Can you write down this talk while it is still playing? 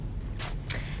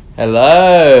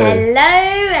Hello. Hello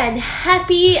and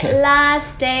happy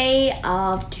last day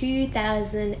of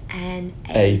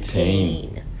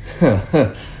 2018.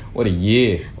 What a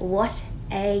year. What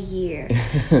a year.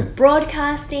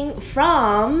 Broadcasting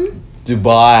from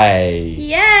Dubai.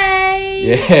 Yay!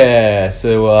 Yeah,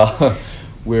 so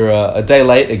we're a day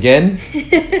late again.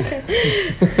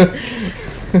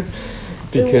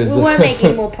 Because we weren't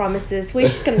making more promises. We're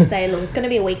just going to say, look, it's going to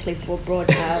be a weekly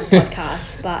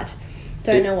podcast, but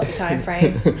don't know what the time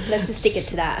frame. Let's just stick it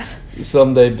to that.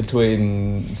 Someday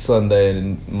between Sunday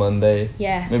and Monday.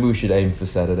 Yeah. Maybe we should aim for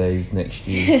Saturdays next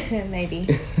year. Maybe.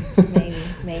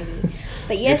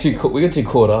 But yes. We get too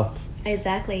caught up.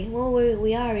 Exactly. Well,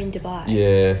 we are in Dubai.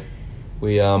 Yeah.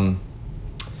 We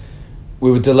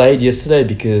were delayed yesterday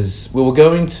because we were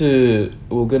going to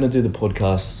do the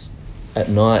podcast at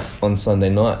night on Sunday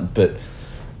night, but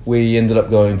we ended up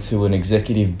going to an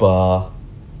executive bar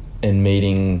and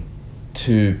meeting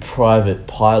two private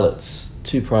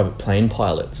plane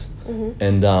pilots,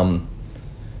 and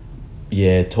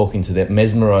talking to them,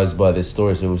 mesmerized by their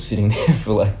stories. So we were sitting there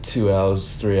for like 2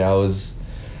 hours, 3 hours,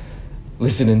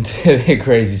 listening to their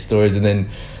crazy stories, and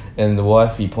the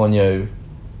wifey Ponyo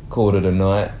called it a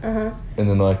night, and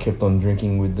then I kept on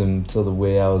drinking with them till the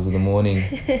wee hours of the morning.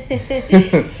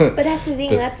 But that's the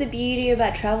thing. That's the beauty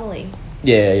about traveling.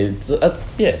 Yeah,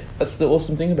 that's the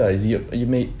awesome thing about it, is you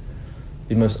meet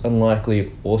the most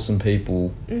unlikely awesome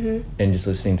people, and just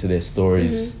listening to their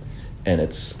stories, and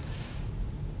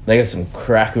they got some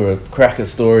cracker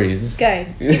stories. Go.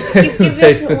 Give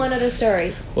us one of the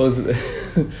stories. What was it?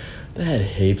 They had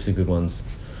heaps of good ones.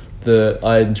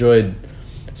 I enjoyed.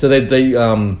 So they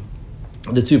the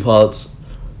two pilots,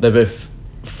 they're both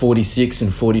 46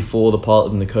 and 44. The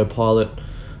pilot and the co-pilot,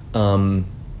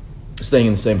 staying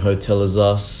in the same hotel as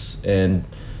us, and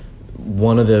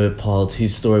one of the pilots,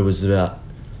 his story was about.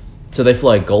 So they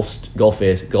fly Gulf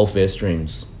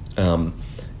Airstreams, and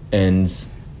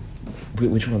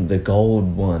which one? The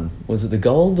gold one. Was it the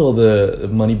gold or the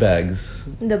money bags?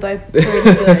 They're both pretty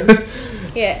good.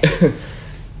 Yeah.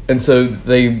 And so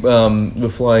they were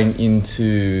flying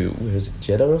into, where is it,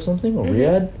 Jeddah or something, or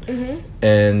Riyadh?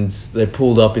 And they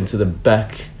pulled up into the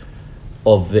back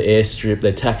of the airstrip.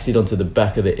 They taxied onto the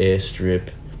back of the airstrip,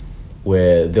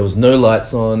 where there was no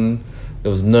lights on.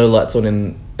 There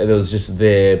was just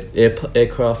their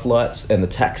aircraft lights and the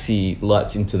taxi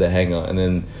lights into the hangar. And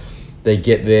then they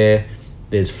get there.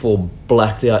 There's 4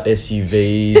 blacked out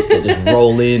SUVs that just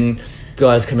roll in.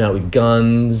 Guys come out with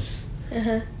guns.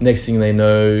 Next thing they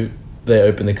know, they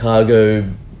open the cargo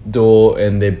door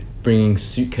and they're bringing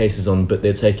suitcases on, but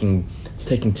it's taking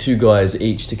 2 guys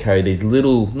each to carry these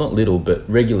not little, but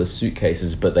regular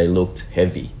suitcases, but they looked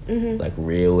heavy, like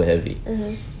real heavy.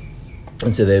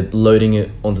 And so they're loading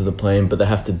it onto the plane, but they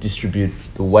have to distribute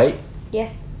the weight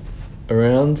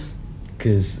around,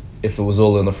 because if it was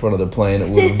all in the front of the plane, it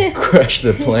would have crashed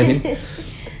the plane.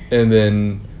 And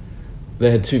then they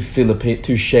had two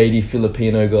shady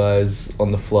Filipino guys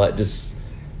on the flight, just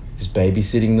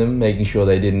babysitting them, making sure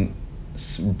they didn't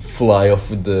fly off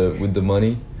with the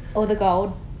money Or the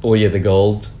gold. The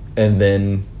gold. And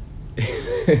then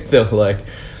they were like,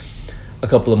 a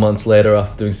couple of months later,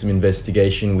 after doing some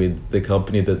investigation with the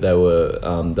company that they were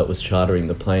that was chartering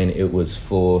the plane, it was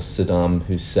for Saddam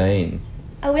Hussein.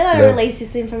 Are we allowed to release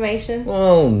this information?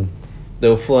 Well, they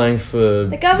were flying for...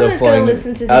 The government's going to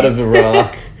listen to this. Out of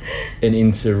Iraq and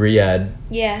into Riyadh.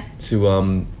 Yeah.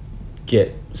 To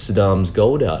get Saddam's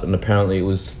gold out. And apparently it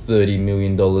was $30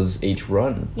 million each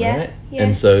run, right? Yeah.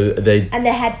 And so they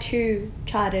had 2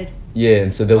 chartered. Yeah,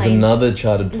 and so there was planes. Another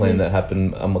chartered plane that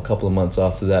happened a couple of months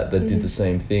after that did the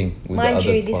same thing with Mind the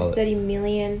other you, this pilot. is $30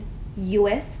 million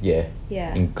US. Yeah.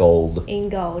 Yeah. In gold.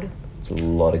 It's a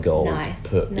lot of gold.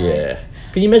 Nice. Yeah.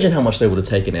 Can you imagine how much they would have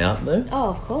taken out, though? Oh,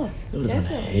 of course. They would have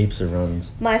done heaps of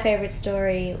runs. My favourite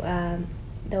story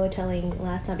they were telling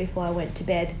last night before I went to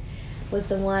bed was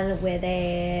the one where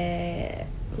their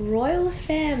royal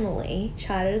family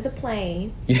chartered the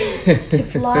plane to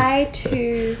fly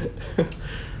to...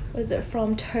 Was it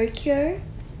from Tokyo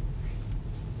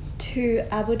to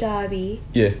Abu Dhabi?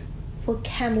 Yeah. For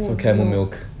camel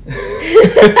milk.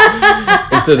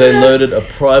 And so they loaded a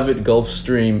private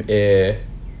Gulfstream Air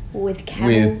with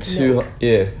camel milk.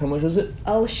 Yeah. How much was it?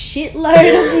 Oh,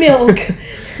 shitload of milk.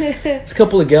 It's a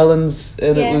couple of gallons,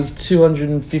 and it was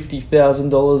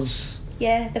 $250,000.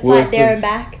 Yeah, the flight there and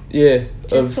back. Yeah.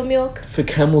 Just for milk. For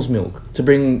camel's milk. To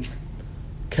bring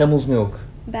camel's milk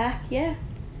back. Yeah.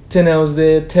 10 hours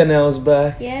there, 10 hours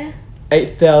back. Yeah.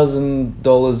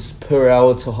 $8,000 per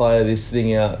hour to hire this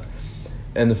thing out.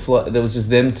 And the flight, there was just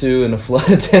them two and a flight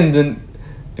attendant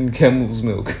and camel's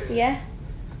milk. Yeah.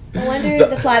 I wonder if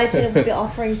the flight attendant would be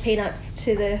offering peanuts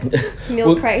to the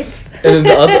milk crates. And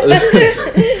then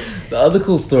the other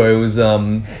cool story was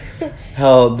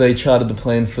how they chartered the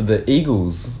plane for the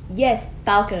Eagles. Yes,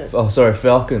 Falcons. Oh, sorry,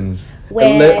 Falcons.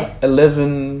 Where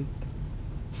 11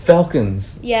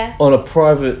 Falcons. Yeah. On a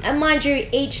private. And mind you,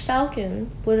 each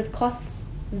Falcon would have cost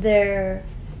their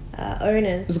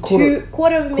owners It's a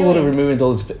quarter of a million.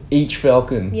 $250,000 for each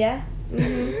Falcon. Yeah.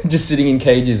 Mm-hmm. Just sitting in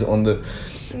cages on the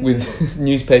with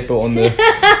newspaper on the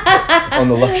on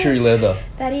the luxury leather.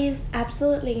 That is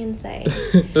absolutely insane.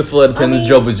 The flight attendant's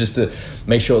job was just to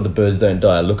make sure the birds don't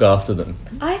die, look after them.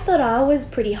 I thought I was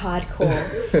pretty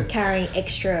hardcore carrying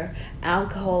extra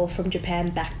alcohol from Japan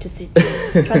back to Sydney,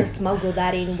 trying to smuggle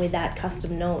that in without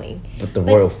custom knowing. But the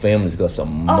royal family's got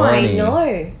some money. I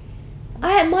know.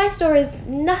 My story is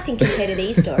nothing compared to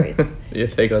these stories. Yeah,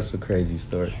 they got some crazy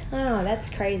story. Oh, that's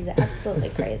crazy. Absolutely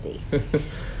crazy.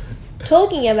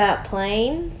 Talking about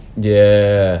planes.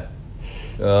 Yeah.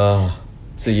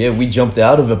 So yeah, we jumped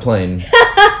out of a plane.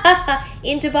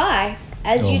 In Dubai,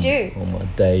 as you do. Oh my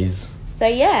days. So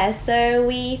yeah, so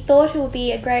we thought it would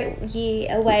be a great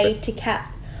way to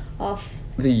cap off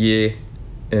the year.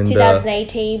 And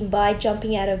 2018 by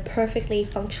jumping out of perfectly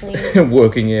functioning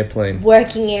working airplane.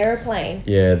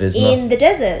 Yeah, in the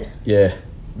desert. Yeah,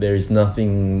 there is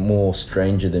nothing more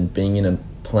stranger than being in a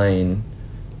plane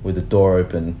with the door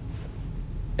open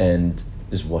and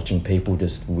just watching people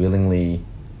just willingly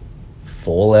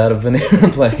fall out of an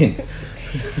airplane.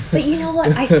 But you know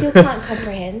what? I still can't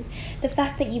comprehend the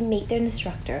fact that you meet the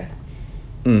instructor.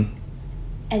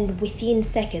 And within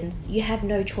seconds, you have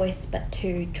no choice but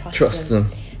to trust them.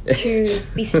 To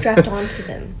be strapped onto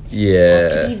them. Yeah.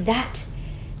 To be that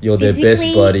You're their best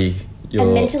buddy.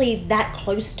 And mentally that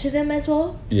close to them as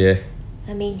well. Yeah.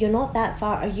 I mean, you're not that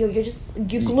far. You're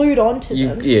glued onto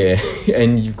them. Yeah.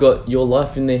 And you've got your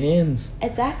life in their hands.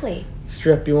 Exactly.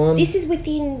 Strap you on. This is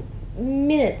within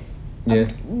minutes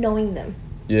of knowing them.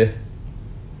 Yeah.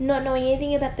 Not knowing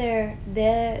anything about their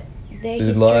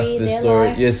history, life, their story.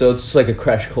 life. Yeah, so it's just like a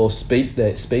crash course speed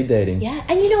dating. Yeah,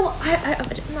 and you know what?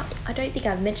 I don't think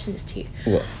I've mentioned this to you.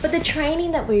 What? But the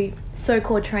training that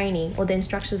so-called training, or the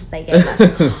instructions they gave us,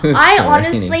 I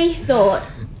honestly thought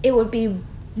it would be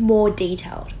more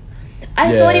detailed.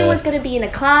 I thought it was going to be in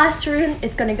a classroom.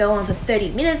 It's going to go on for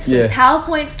 30 minutes with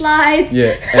PowerPoint slides.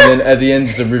 Yeah, and then at the end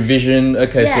it's a revision.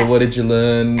 Okay, so what did you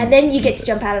learn? And then you get to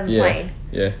jump out of the plane.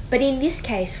 Yeah. But in this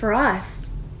case, for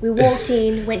us, we walked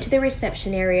in, went to the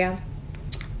reception area.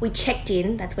 We checked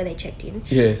in. That's where they checked in.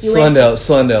 Yeah,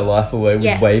 signed our life away with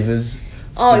waivers.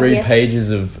 3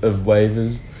 pages of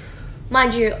waivers.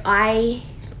 Mind you, I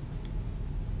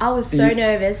was so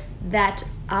nervous that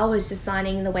I was just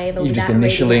signing the waiver without reading. You're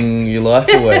just initialing your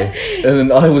life away. And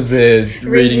then I was there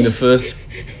reading the first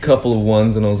couple of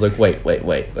ones and I was like, wait.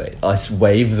 I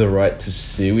waive the right to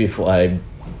sue if I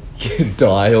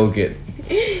die or get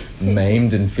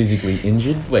maimed and physically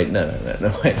injured. Wait, no,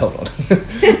 wait, hold on.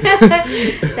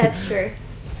 That's true.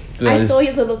 I saw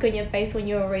the look on your face when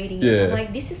you were reading it. I'm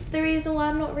like, this is the reason why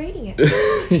I'm not reading it.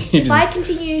 If I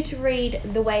continue to read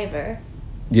the waiver,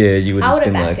 you would have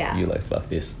been backed like, out. you're like, fuck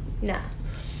this. Nah.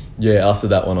 Yeah, after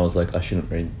that one I was like, I shouldn't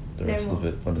read the rest of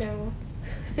it. No more.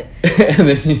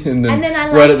 and then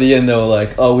I right at the end they were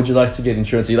like, oh, would you like to get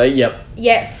insurance? You're like, yep.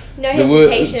 No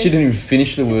hesitation. She didn't even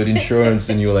finish the word insurance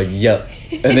and you were like, yep.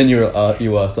 And then you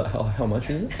asked like, how much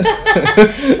is it?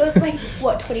 It was like,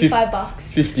 what, $25?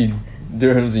 50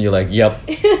 dirhams and you're like, yep.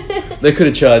 They could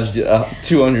have charged you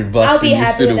 $200 I'll be and you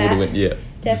happy still with would that. have went, yeah.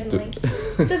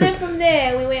 Definitely. So then from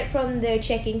there we went from the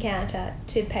check-in counter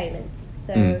to payments.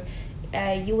 So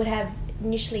you would have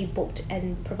initially booked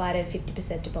and provided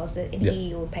 50% deposit and here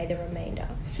you would pay the remainder.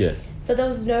 Yeah. So there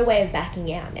was no way of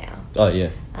backing out now. Oh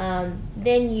yeah.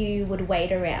 Then you would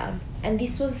wait around, and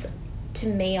this was, to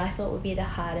me, I thought would be the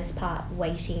hardest part,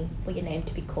 waiting for your name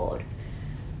to be called.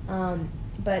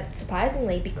 But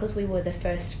surprisingly, because we were the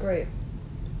first group,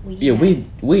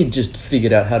 we just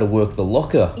figured out how to work the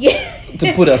locker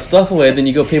to put our stuff away. Then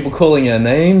you got people calling our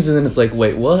names, and then it's like,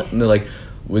 wait, what? And they're like,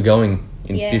 we're going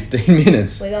in 15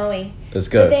 minutes. We're going. Let's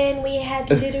go. So then we had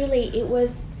literally, it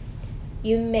was,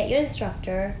 you met your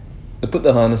instructor. They put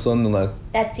the harness on and like.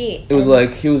 That's it. It was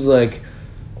like, he was like,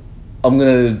 I'm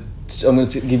gonna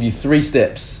give you 3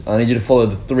 steps. I need you to follow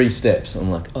the 3 steps. I'm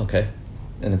like, okay.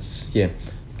 And it's,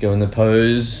 go in the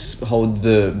pose, hold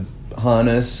the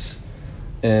harness,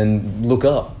 and look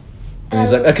up. And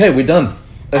he's like, okay, we're done.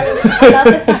 I love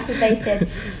the fact that they said,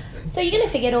 so you're going to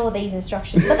forget all of these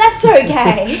instructions, but that's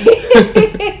okay.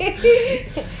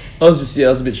 I was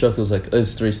a bit shocked. I was like,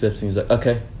 there's 3 steps. And he was like,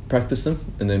 okay, practice them,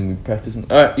 and then we practice them.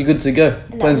 All right, you're good to go.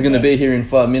 Plane's going to be here in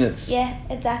 5 minutes. Yeah,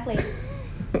 exactly.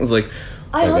 I was like...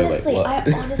 I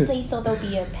honestly thought there would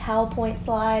be a PowerPoint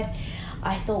slide.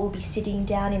 I thought we'd be sitting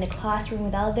down in a classroom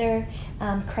with other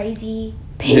crazy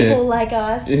people like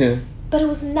us. Yeah. But it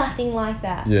was nothing like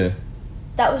that. Yeah.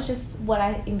 That was just what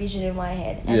I envisioned in my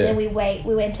head. And then we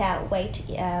went out,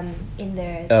 in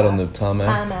the... Out on the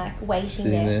tarmac.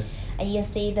 Waiting there. And you can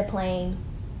see the plane...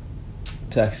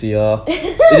 Taxi up.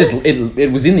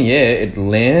 It was in the air. It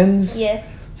lands.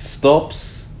 Yes.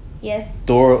 Stops. Yes.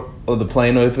 Door of the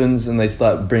plane opens, and they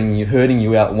start herding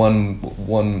you out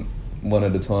one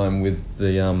at a time with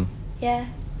the Yeah.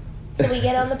 So we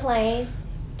get on the plane,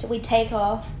 we take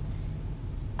off.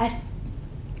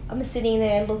 I'm sitting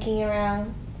there looking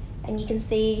around, and you can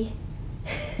see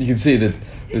the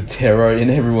terror in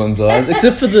everyone's eyes,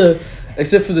 except for the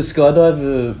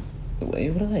skydiver.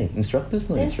 What are they? Instructors?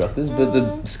 Not instructors, but the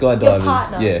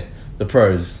skydivers. Yeah, the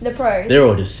pros. They're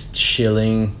all just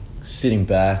chilling, sitting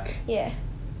back. Yeah.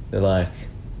 They're like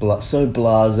so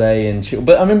blasé and chill.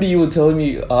 But I remember you were telling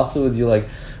me afterwards, you're like,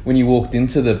 when you walked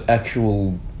into the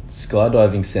actual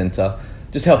skydiving center,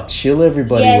 just how chill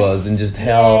everybody was, and just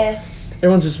how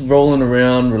everyone's just rolling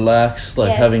around, relaxed,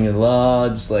 like having a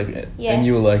large, like, and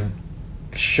you were like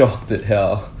shocked at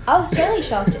how... I was totally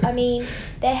shocked. I mean,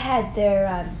 they had their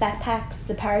backpacks,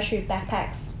 the parachute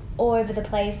backpacks, all over the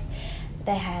place.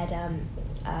 They had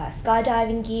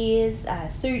skydiving gears,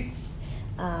 suits,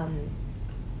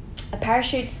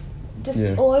 parachutes,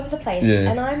 just all over the place.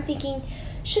 And I'm thinking,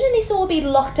 shouldn't this all be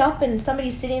locked up and somebody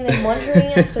sitting there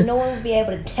monitoring us so no one would be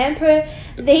able to tamper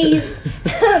these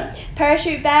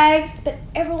parachute bags? But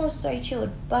everyone was so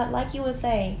chilled. But like you were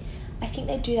saying, I think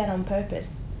they do that on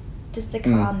purpose, just to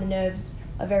calm the nerves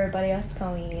of everybody else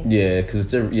coming in. Yeah, because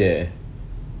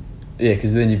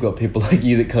because then you've got people like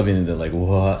you that come in and they're like,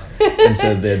 what? And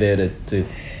so they're there to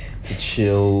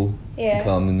chill, and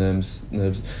calm the nerves.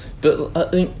 But I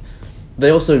think they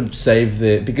also save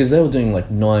because they were doing like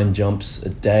 9 jumps a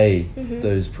day,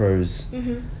 those pros,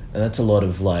 and that's a lot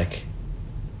of adrenaline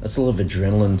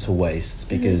to waste,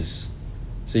 because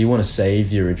so you want to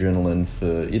save your adrenaline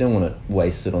you don't want to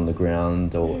waste it on the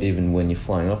ground, or even when you're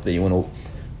flying up there. You want to,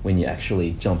 when you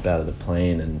actually jump out of the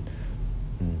plane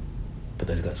but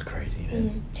those guys are crazy,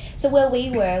 man. So where we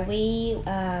were, we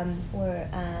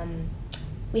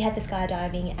had the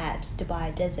skydiving at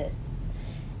Dubai Desert.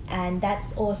 And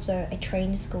that's also a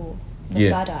training school for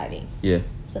skydiving. Yeah.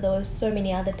 So there were so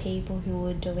many other people who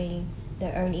were doing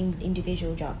their own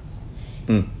individual jumps.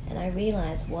 And I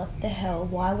realized, what the hell,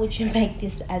 why would you make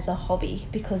this as a hobby?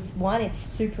 Because 1, it's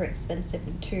super expensive,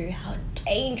 and 2, how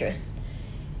dangerous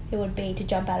it would be to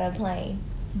jump out of a plane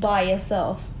by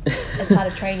yourself as part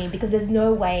of training, because there's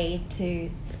no way to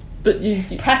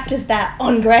practice that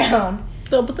on ground.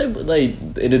 No, but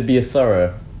it'd be a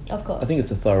thorough... Of course. I think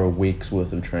it's a thorough week's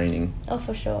worth of training. Oh,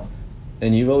 for sure.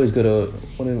 And you've always got to...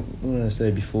 What did I say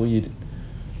before?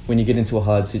 When you get into a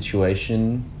hard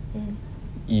situation,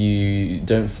 you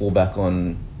don't fall back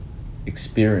on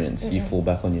experience. You fall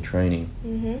back on your training.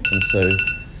 And so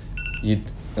you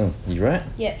right?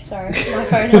 Yep, sorry. My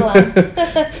phone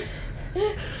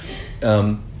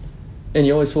alarm. And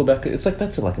you always fall back... It's like,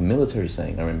 that's like a military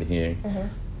saying, I remember hearing.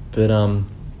 But...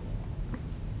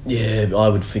 yeah, I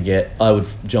would forget. I would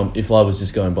jump if I was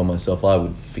just going by myself. I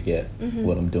would forget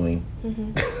what I'm doing.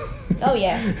 Oh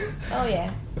yeah,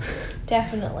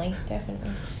 definitely.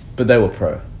 But they were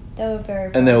pro. They were very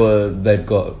pro. And they've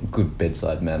got good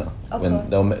bedside manner. Of course.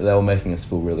 They were making us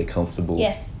feel really comfortable.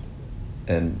 Yes.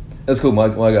 And that's cool. My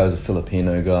guy was a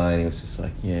Filipino guy, and he was just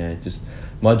like,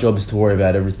 my job is to worry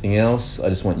about everything else. I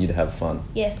just want you to have fun.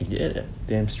 Yes. Yeah,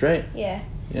 damn straight. Yeah.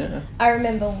 Yeah. I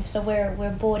remember. So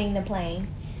we're boarding the plane.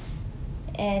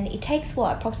 And it takes,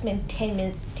 approximately 10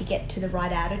 minutes to get to the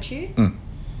right altitude.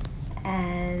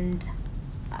 And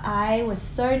I was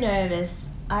so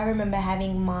nervous. I remember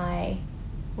having my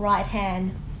right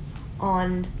hand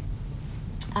on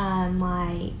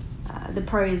the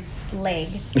pro's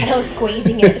leg, and I was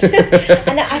squeezing it.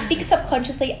 And I think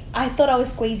subconsciously I thought I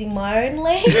was squeezing my own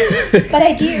leg, but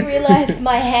I didn't realize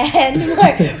my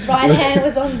right hand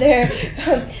was on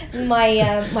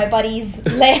my buddy's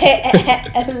leg,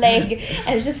 and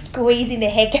I was just squeezing the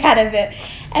heck out of it.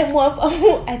 And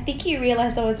I think he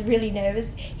realized I was really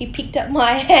nervous. He picked up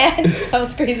my hand. I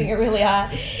was squeezing it really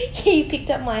hard. He picked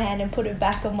up my hand and put it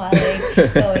back on my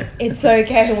leg, going, "It's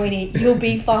okay, Winnie. You'll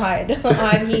be fine.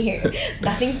 I'm here.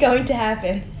 Nothing's going to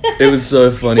happen." It was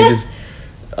so funny, just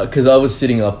because I was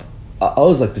sitting up. I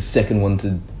was like the second one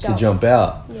to jump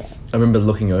out. Yeah. I remember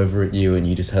looking over at you, and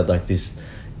you just had like this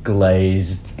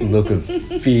glazed look of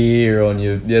fear on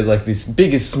your, like this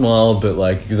biggest smile, but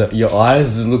like your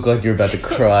eyes look like you're about to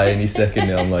cry any second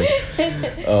now. I'm like,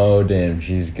 oh damn,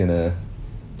 she's gonna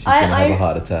have a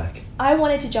heart attack. I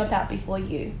wanted to jump out before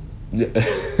you. Yeah.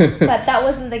 But that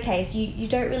wasn't the case. You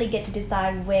don't really get to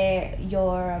decide where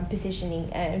you're positioning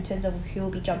in terms of who will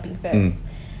be jumping first.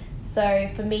 So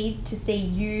for me to see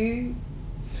you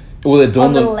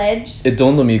on the ledge, it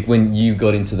dawned on me when you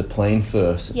got into the plane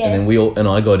first, and then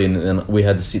I got in, and we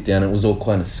had to sit down. It was all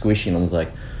kind of squishy, and I was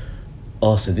like,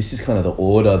 oh, so this is kind of the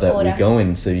order that we go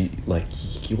in. So you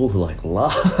were like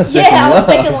last. I was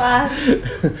second last.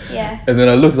 Yeah. And then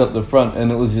I looked up the front,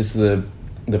 and it was just the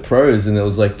pros, and there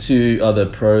was like 2 other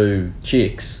pro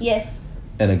chicks. Yes.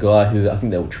 And a guy who I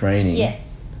think they were training.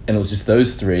 Yes. And it was just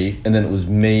those 3, and then it was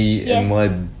me and my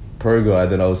pro guy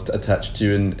that I was attached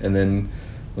to, and then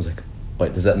I was like,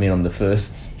 wait, does that mean I'm the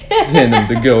first tandem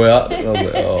to go out? And I was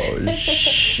like, oh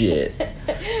shit.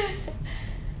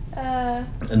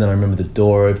 And then I remember the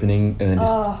door opening, and then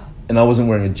and I wasn't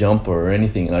wearing a jumper or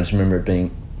anything, and I just remember it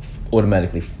being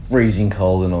automatically freezing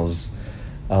cold, and I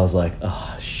was like,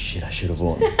 oh shit, I should have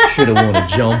worn a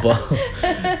jumper.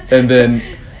 And then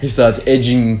he starts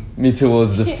edging me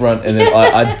towards the front, and then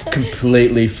I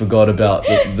completely forgot about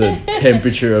the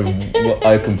temperature of what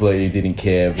I completely didn't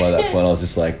care by that point. I was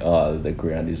just like, oh, the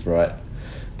ground is right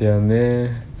down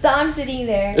there. So I'm sitting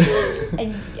there,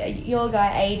 and your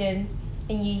guy Aiden,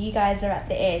 and you guys are at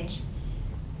the edge,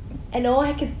 and all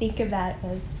I could think about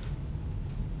was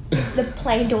the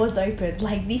plane doors open.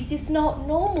 Like, this is not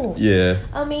normal. Yeah.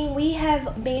 I mean, we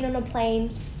have been on a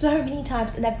plane so many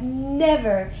times, and I've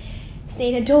never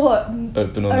seen a door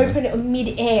open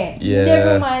mid-air. Yeah.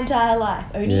 Never in my entire life.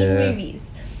 Only in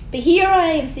movies. But here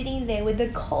I am sitting there with the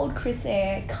cold, crisp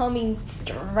air coming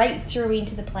straight through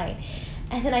into the plane.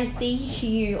 And then I see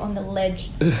you on the ledge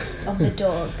of the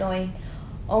door going,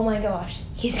 oh my gosh,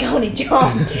 he's going to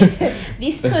jump.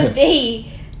 This could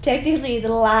be technically the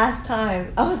last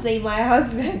time I'll see my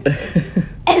husband.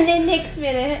 And then next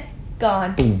minute,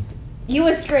 gone. Boom. You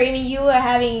were screaming, you were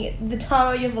having the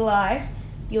time of your life.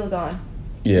 You were gone.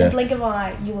 Yeah. In the blink of an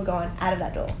eye, you were gone out of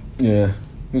that door. Yeah.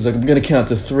 It was like, I'm going to count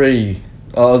to 3.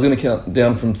 I was going to count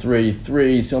down from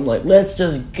 3. So I'm like, let's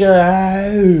just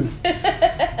go.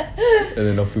 And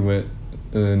then off we went.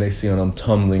 And the next thing I'm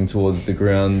tumbling towards the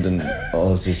ground, and I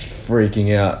was just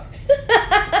freaking out.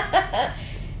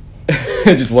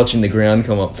 Just watching the ground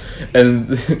come up.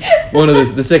 And one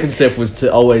of the second step was to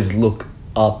always look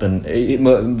up, and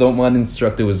my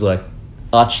instructor was like,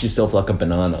 arch yourself like a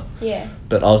banana. Yeah.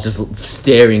 But I was just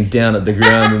staring down at the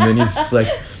ground, and then he's just like,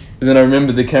 and then I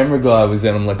remember the camera guy was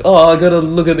there, and I'm like, oh, I gotta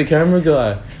look at the camera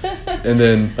guy. And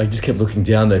then I just kept looking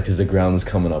down there because the ground was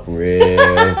coming up real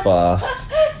fast.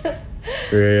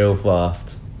 Real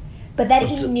fast. But that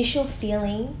initial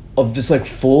feeling of just like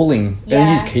falling, and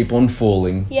you just keep on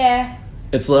falling. Yeah.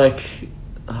 It's like,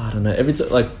 I don't know, every time,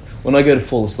 like when I go to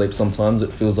fall asleep, sometimes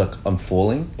it feels like I'm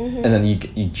falling, and then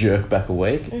you jerk back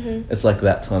awake. It's like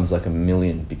that times like a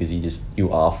million, because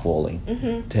you are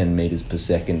falling 10 meters per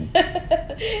second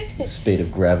speed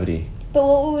of gravity. But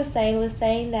what we were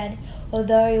saying that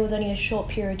although it was only a short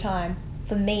period of time,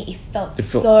 for me it felt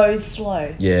so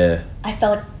slow. Yeah. I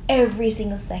felt every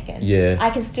single second. Yeah. I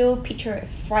can still picture it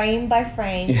frame by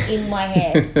frame in my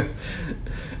head.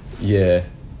 Yeah.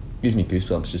 Gives me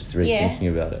goosebumps just thinking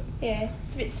about it. Yeah.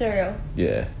 It's a bit surreal.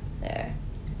 Yeah. Yeah.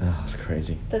 Oh, it's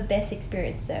crazy. The best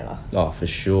experience ever. Oh, for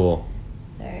sure.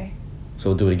 So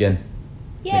we'll do it again.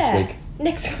 Yeah.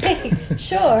 Next week.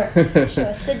 Sure.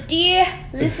 So dear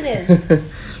listeners,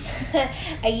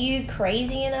 are you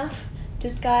crazy enough to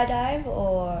skydive,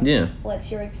 or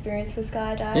what's your experience with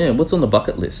skydiving? Yeah, what's on the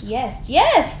bucket list? Yes,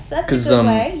 that's a good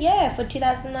way. Yeah, for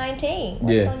 2019.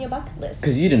 What's on your bucket list?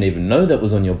 Because you didn't even know that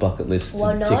was on your bucket list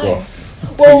to tick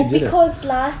off. Well, because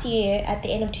last year, at the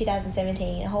end of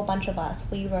 2017, a whole bunch of us,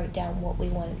 we wrote down what we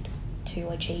wanted to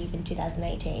achieve in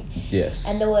 2018. Yes.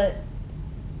 And there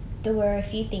were a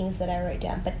few things that I wrote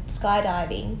down, but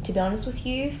skydiving, to be honest with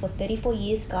you, for 34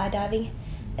 years, skydiving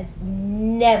has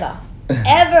never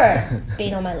ever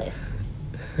been on my list,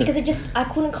 because I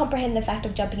couldn't comprehend the fact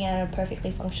of jumping out of a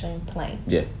perfectly functioning plane.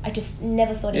 Yeah. I just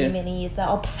never thought in a million years that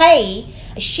I'll pay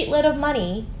a shitload of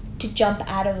money to jump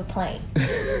out of a plane.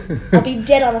 I'll be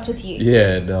dead honest with you.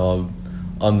 Yeah, no,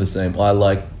 I'm the same. I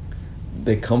like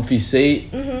the comfy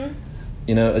seat,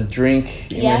 you know, a drink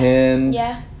in my hands.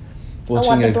 Yeah.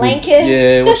 Watching I want the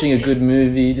blanket. Watching a good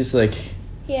movie, just like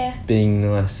being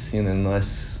nice, you know,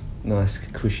 nice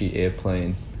cushy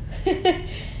airplane.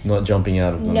 Not jumping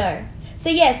out of them. No. So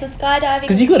skydiving.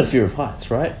 Because you got a fear of heights,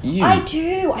 right? I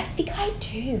do. I think I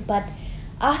do. But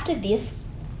after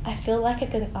this, I feel like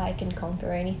I can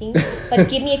conquer anything. But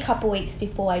give me a couple weeks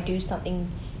before I do something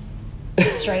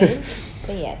extreme.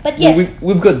 But yeah, but yes.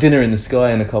 Well, we've got dinner in the sky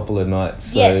in a couple of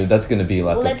nights, so that's going to be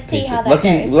like let's see how that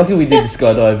lucky, goes. Lucky we did the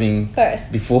skydiving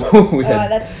first before we had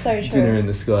that's so true. dinner in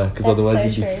the sky, because otherwise so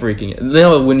you'd be true. freaking out.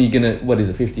 Now when you're going to, what is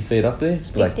it, 50 feet up there?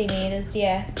 It's 50 meters,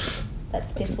 yeah.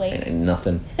 That's piss weak. Ain't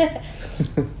nothing.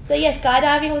 So yeah,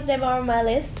 skydiving was never on my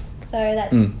list, so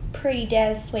that's pretty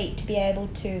damn sweet to be able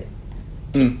to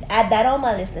add that on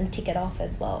my list and tick it off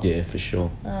as well. Yeah, for sure.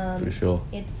 For sure.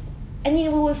 And we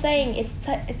were saying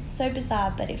it's so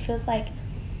bizarre, but it feels like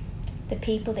the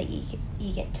people that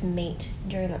you get to meet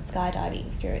during that skydiving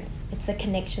experience, it's a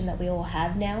connection that we all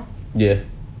have now. Yeah.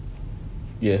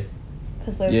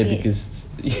 Because because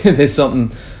there's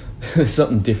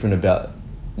something different about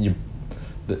your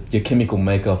chemical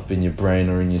makeup in your brain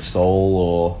or in your soul,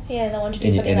 or they want to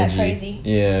do something that crazy.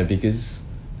 Yeah, because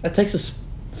it takes a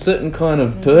certain kind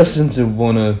of person to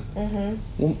want to,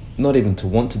 well, not even to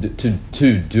want to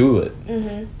do it.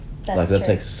 That's that true.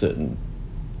 takes a certain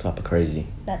type of crazy.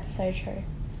 That's so true.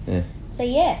 Yeah. So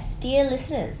yes, dear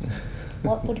listeners,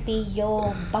 what would be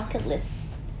your bucket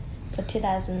list for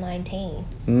 2019?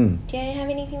 Do you have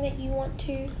anything that you want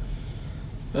to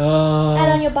add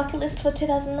on your bucket list for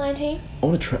 2019? I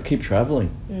want to keep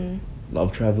traveling.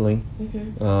 Love traveling.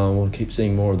 I want to keep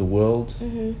seeing more of the world.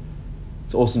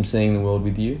 It's awesome seeing the world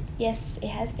with you. Yes, it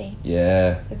has been.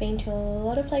 Yeah. We've been to a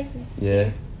lot of places.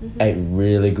 Yeah. Ate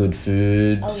really good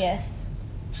food. Oh, yes.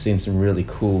 Seen some really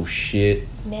cool shit.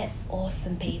 Met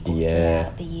awesome people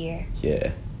throughout the year.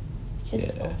 Yeah.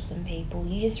 Just awesome people.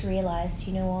 You just realise,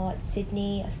 you know what,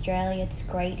 Sydney, Australia, it's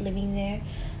great living there,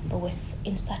 but we're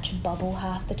in such a bubble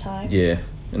half the time. Yeah.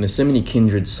 And there's so many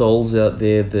kindred souls out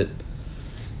there that,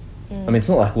 I mean, it's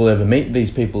not like we'll ever meet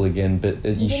these people again, but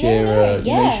you share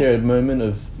you share a moment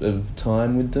of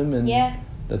time with them, and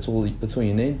that's all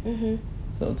you need.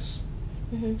 So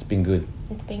it's been good.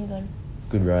 It's been good.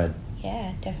 Good ride.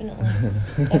 Yeah, definitely.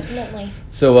 Definitely.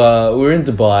 So we're in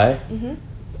Dubai.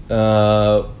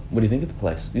 What do you think of the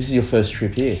place? This is your first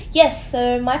trip here. Yes,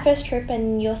 so my first trip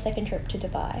and your second trip to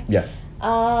Dubai. Yeah.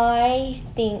 I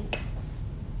think,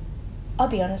 I'll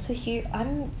be honest with you,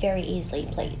 I'm very easily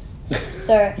pleased.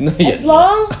 So as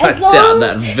long I doubt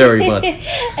that very much.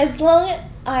 As long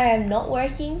I am not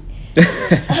working,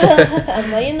 I'm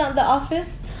not in the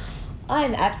office, I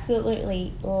am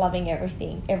absolutely loving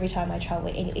everything every time I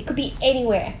travel. It could be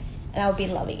anywhere and I'll be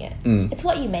loving it. It's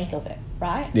what you make of it,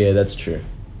 right? Yeah, that's true.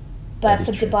 But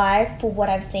for Dubai, for what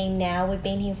I've seen now, we've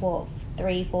been here for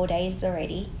 3-4 days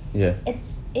already. Yeah.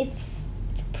 It's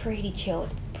pretty chilled.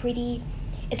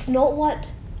 It's not what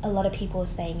a lot of people are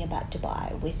saying about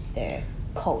Dubai with their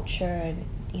culture and,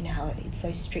 you know, how it's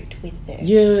so strict with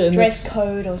their dress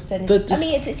code or certain... I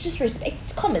mean, it's just respect.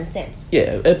 It's common sense.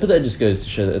 Yeah, but that just goes to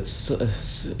show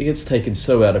that it gets taken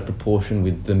so out of proportion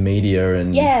with the media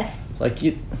and... Yes. Like,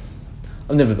 I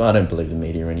don't believe the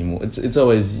media anymore. It's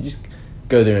always... You just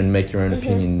go there and make your own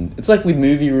opinion. It's like with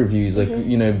movie reviews, like,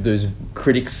 you know, those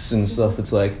critics and stuff.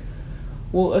 It's like,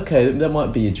 well, okay, that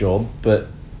might be your job, but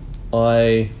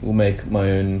I will make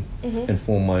my own and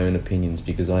form my own opinions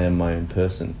because I am my own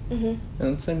person.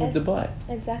 And same with Dubai.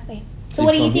 Exactly. So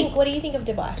what do you think? What do you think of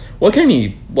Dubai?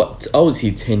 Well, I was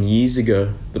here 10 years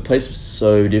ago. The place was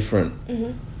so different.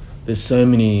 There's so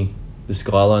many. The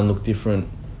skyline looked different.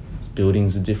 The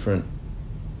buildings are different.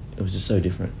 It was just so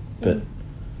different. But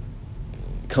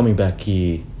coming back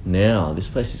here now, this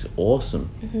place is awesome.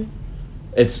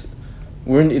 It's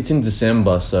in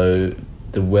December, so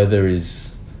the weather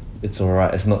it's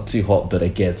alright. It's not too hot, but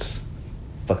it gets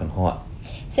fucking hot.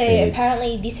 So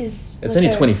apparently this is... It's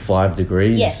only 25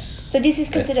 degrees. Yes. So this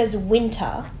is considered as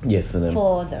winter. Yeah, for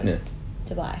them. Yeah.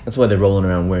 Dubai. That's why they're rolling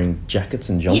around wearing jackets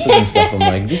and jumpers and stuff. I'm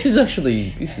like, this is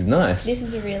nice. This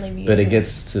is really beautiful. But it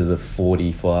gets to the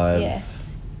 45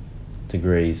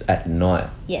 degrees at night.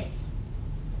 Yes.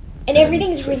 And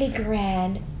everything's really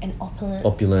grand and opulent.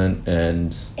 Opulent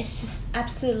and... It's just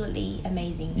absolutely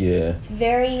amazing. Yeah. It's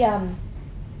very...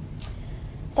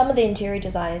 some of the interior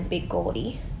design is a bit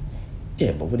gaudy.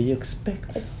 Yeah, but what do you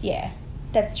expect?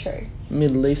 That's true.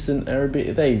 Middle Eastern,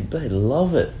 Arabic, they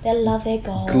love it. They love their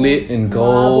gold. Glit and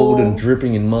gold and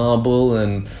dripping in marble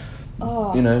and,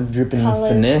 you know, dripping in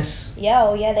finesse.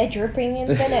 Yeah, they're dripping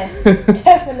in finesse.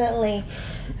 Definitely.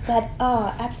 But,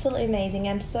 absolutely amazing.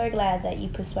 I'm so glad that you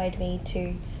persuaded me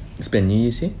to... Spend New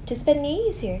Year's here? To spend New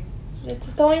Year's here.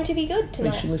 It's going to be good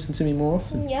tonight. You should listen to me more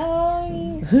often.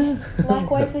 Yeah,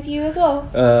 likewise with you as well.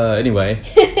 Anyway.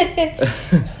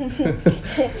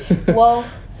 Well,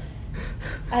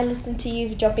 I listened to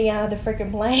you jumping out of the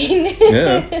freaking plane.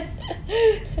 Yeah.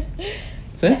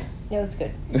 See? It was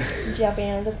good. Jumping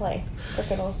out of the plane.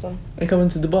 Freaking awesome. And coming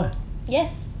to Dubai.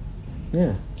 Yes.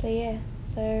 Yeah. So yeah.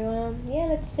 So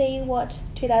let's see what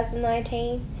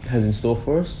 2019 has in store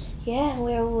for us. Yeah,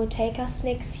 where will take us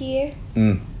next year.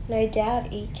 Mm. No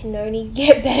doubt it can only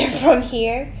get better from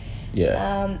here.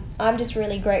 Yeah. I'm just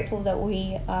really grateful that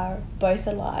we are both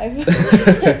alive.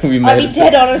 I'll be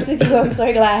dead honest with you, I'm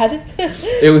so glad.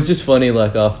 It was just funny,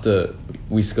 like after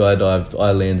we skydived,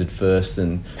 I landed first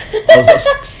and I was like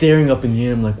staring up in the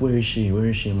air. I'm like, where is she? Where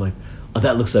is she? I'm like, oh,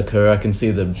 that looks like her. I can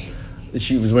see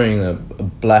she was wearing a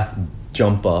black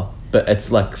jumper, but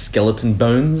it's like skeleton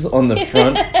bones on the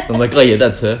front. I'm like, oh yeah,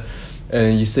 that's her.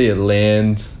 And you see it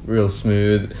land real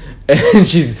smooth, and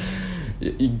she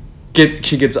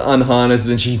gets unharnessed,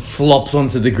 and she flops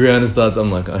onto the ground and starts. I'm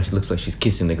like, oh, she looks like she's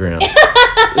kissing the ground.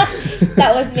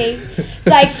 That was me.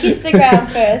 So I kissed the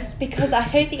ground first because I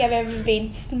don't think I've ever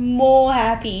been more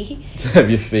happy to have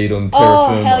your feet on terra Oh,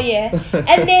 firma. hell yeah.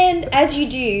 And then, as you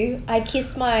do, I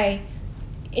kissed my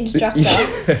instructor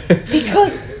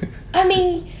because, I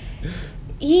mean,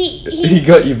 he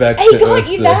got you back. He got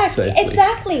you back, safely.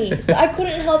 exactly. So I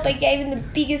couldn't help but gave him the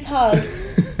biggest hug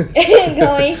and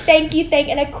going, thank you,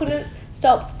 and I couldn't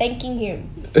stop thanking him.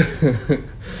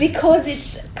 Because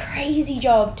it's a crazy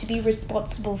job to be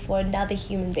responsible for another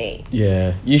human being.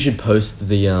 Yeah, you should post the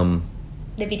video.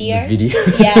 The video.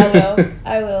 Yeah,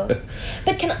 I will.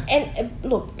 But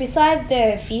look, beside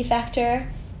the fear factor,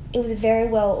 it was a very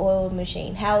well oiled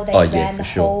machine. How they ran the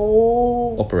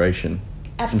whole operation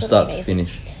absolutely from start amazing. to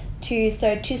finish. To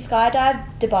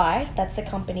Skydive Dubai, that's the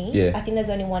company. Yeah. I think there's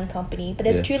only one company, but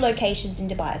there's 2 locations in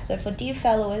Dubai. So for dear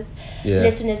followers,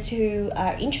 listeners who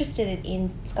are interested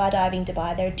in skydiving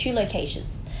Dubai, there are 2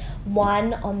 locations.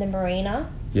 One on the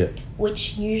marina,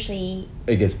 which usually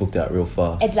it gets booked out real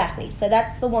fast. Exactly. So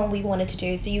that's the one we wanted to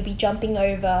do. So you'll be jumping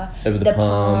over the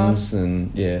palms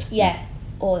and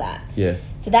all that. Yeah.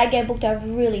 So that get booked out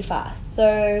really fast.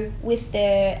 So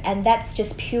and that's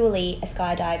just purely a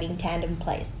skydiving tandem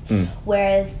place.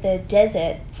 Whereas the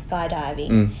desert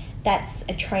skydiving, that's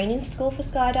a training school for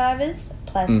skydivers,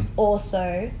 plus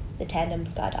also the tandem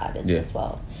skydivers as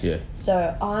well. Yeah.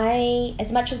 So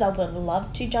as much as I would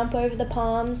love to jump over the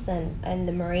palms and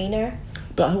the marina.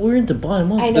 But we're in Dubai,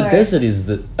 I know. The desert is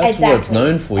that's what it's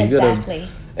known for. You exactly.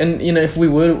 And you know, if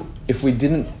we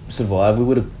didn't survive, we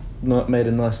would have not made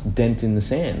a nice dent in the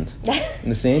sand, in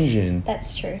the sand dune.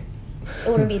 That's true. It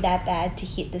wouldn't be that bad to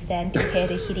hit the sand compared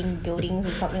to hitting buildings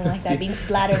or something like that, being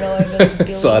splattered all over the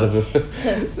building. Side of a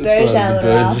Burj Al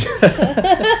Arab.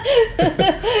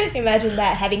 Imagine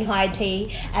that, having high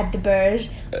tea at the Burj.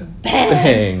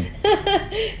 Bang!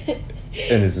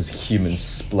 And there's this human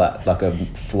splat, like a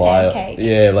fly. Pancake.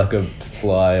 Yeah, like a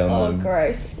fly on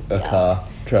gross. a car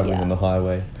travelling on the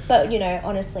highway. But,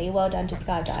 honestly, well done to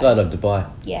Skydive. Skydive Dubai.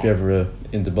 Yeah. If you're ever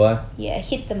in Dubai. Yeah,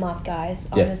 hit them up, guys.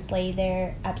 Honestly,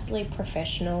 they're absolutely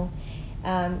professional.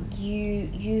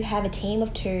 You have a team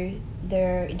of 2,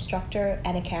 their instructor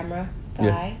and a camera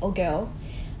guy or girl.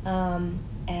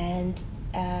 And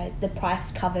the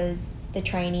price covers the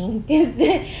training.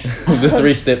 The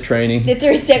 3-step training. The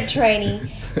 3-step training.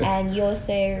 And you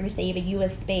also receive a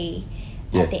USB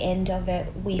at the end of it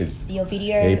with your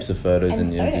video. Heaps of photos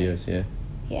and your videos,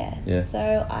 Yeah.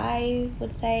 So I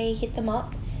would say hit them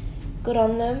up. Good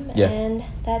on them. Yeah. And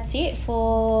that's it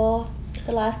for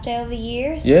the last day of the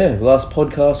year. Yeah, last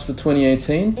podcast for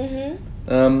 2018.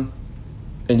 And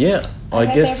I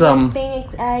guess everyone's been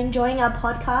enjoying our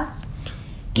podcast.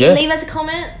 Yeah. Leave us a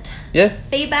comment. Yeah.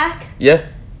 Feedback. Yeah.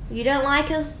 If you don't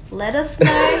like us, let us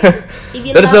know. If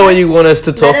you let us know what you want us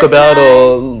to let talk us about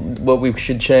know. or what we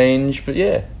should change. But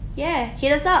yeah. Yeah,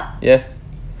 hit us up. Yeah.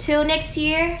 Till next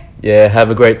year. Yeah, have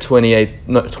a great 2019.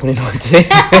 That's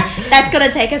going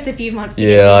to take us a few months to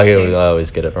Yeah, get used to. I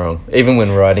always get it wrong. Even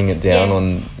when writing it down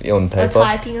on paper. Or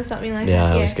typing or something like that. Yeah,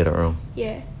 I always get it wrong.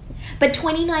 Yeah. But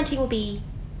 2019 will be,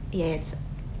 it's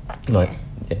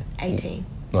 18.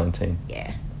 19.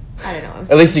 Yeah. I don't know.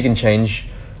 At least you can change.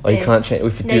 Oh, you can't change.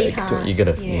 If you No, do you it, can't. you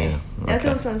gotta. Yeah. That's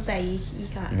okay. what I was going to say. You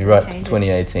can't. If you write change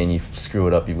 2018, you screw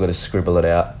it up. You've got to scribble it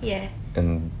out. Yeah.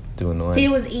 And do a 9. See,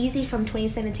 it was easy from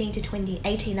 2017 to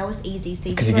 2018. That was easy. So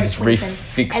because you can can just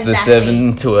refix the exactly.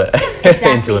 7 to a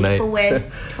into an 8. But whereas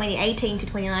 2018 to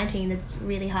 2019, that's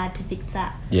really hard to fix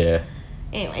that. Yeah.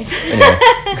 Anyways. Anyway.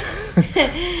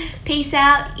 Peace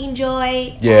out.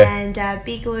 Enjoy. Yeah. And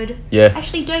be good. Yeah.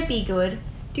 Actually, don't be good.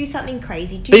 Do something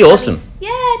crazy. Be awesome.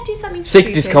 Yeah, do something Seek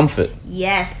stupid. discomfort.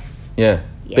 Yes. Yeah.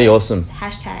 Yes. Be awesome.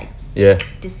 Hashtags. Yeah.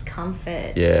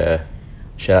 Discomfort. Yeah.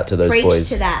 Shout out to those Preach boys.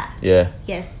 to that. Yeah.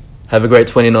 Yes. Have a great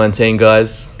 2019,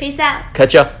 guys. Peace out.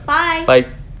 Catch ya. Bye. Bye.